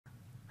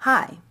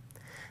Hi.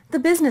 The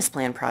business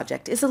plan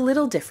project is a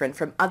little different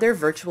from other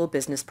virtual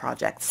business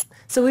projects,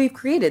 so we've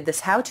created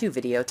this how-to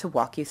video to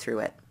walk you through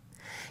it.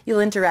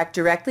 You'll interact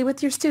directly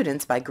with your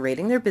students by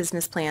grading their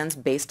business plans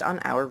based on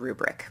our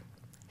rubric.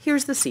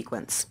 Here's the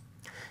sequence.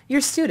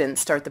 Your students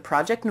start the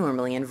project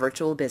normally in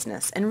virtual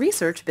business and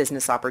research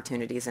business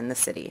opportunities in the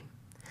city.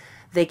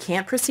 They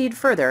can't proceed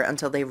further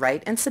until they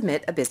write and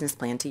submit a business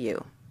plan to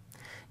you.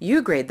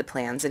 You grade the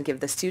plans and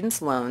give the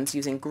students loans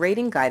using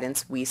grading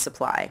guidance we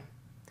supply.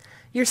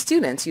 Your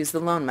students use the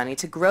loan money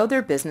to grow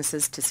their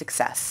businesses to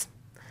success.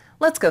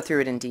 Let's go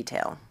through it in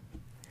detail.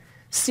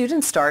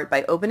 Students start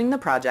by opening the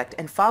project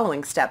and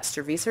following steps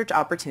to research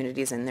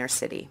opportunities in their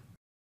city.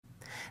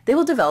 They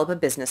will develop a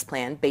business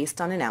plan based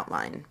on an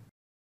outline.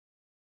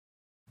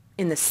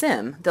 In the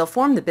sim, they'll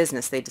form the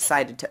business they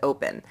decided to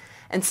open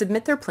and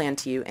submit their plan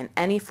to you in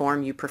any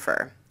form you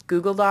prefer,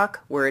 Google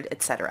Doc, Word,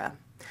 etc.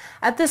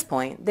 At this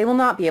point, they will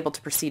not be able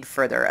to proceed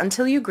further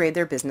until you grade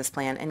their business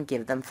plan and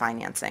give them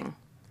financing.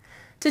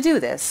 To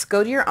do this,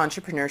 go to your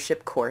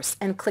Entrepreneurship course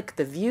and click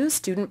the View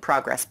Student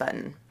Progress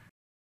button.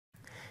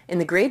 In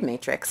the grade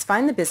matrix,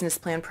 find the business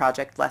plan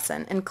project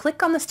lesson and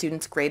click on the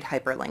student's grade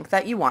hyperlink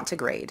that you want to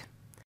grade.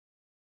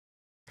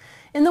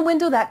 In the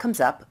window that comes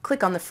up,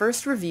 click on the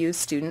first review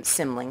student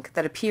sim link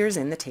that appears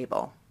in the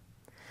table.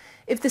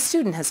 If the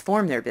student has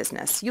formed their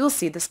business, you will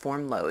see this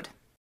form load.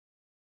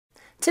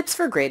 Tips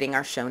for grading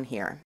are shown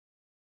here.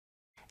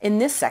 In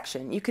this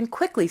section, you can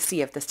quickly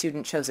see if the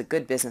student chose a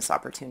good business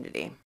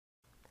opportunity.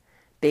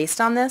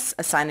 Based on this,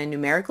 assign a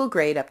numerical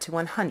grade up to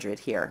 100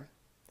 here.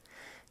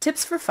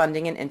 Tips for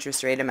funding and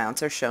interest rate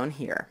amounts are shown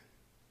here.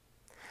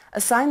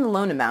 Assign the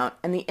loan amount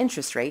and the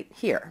interest rate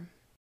here.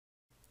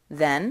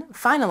 Then,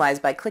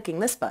 finalize by clicking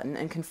this button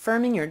and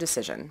confirming your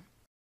decision.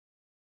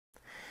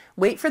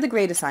 Wait for the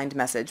grade assigned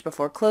message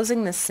before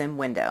closing this sim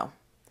window.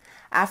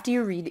 After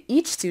you read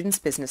each student's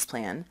business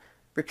plan,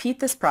 repeat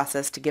this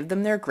process to give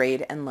them their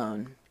grade and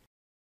loan.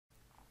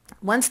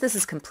 Once this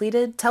is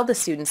completed, tell the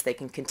students they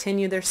can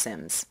continue their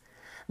sims.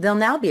 They'll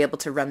now be able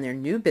to run their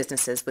new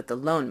businesses with the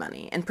loan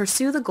money and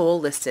pursue the goal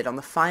listed on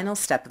the final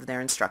step of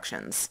their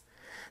instructions.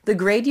 The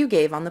grade you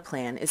gave on the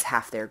plan is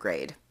half their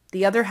grade.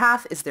 The other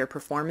half is their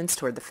performance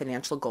toward the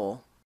financial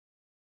goal.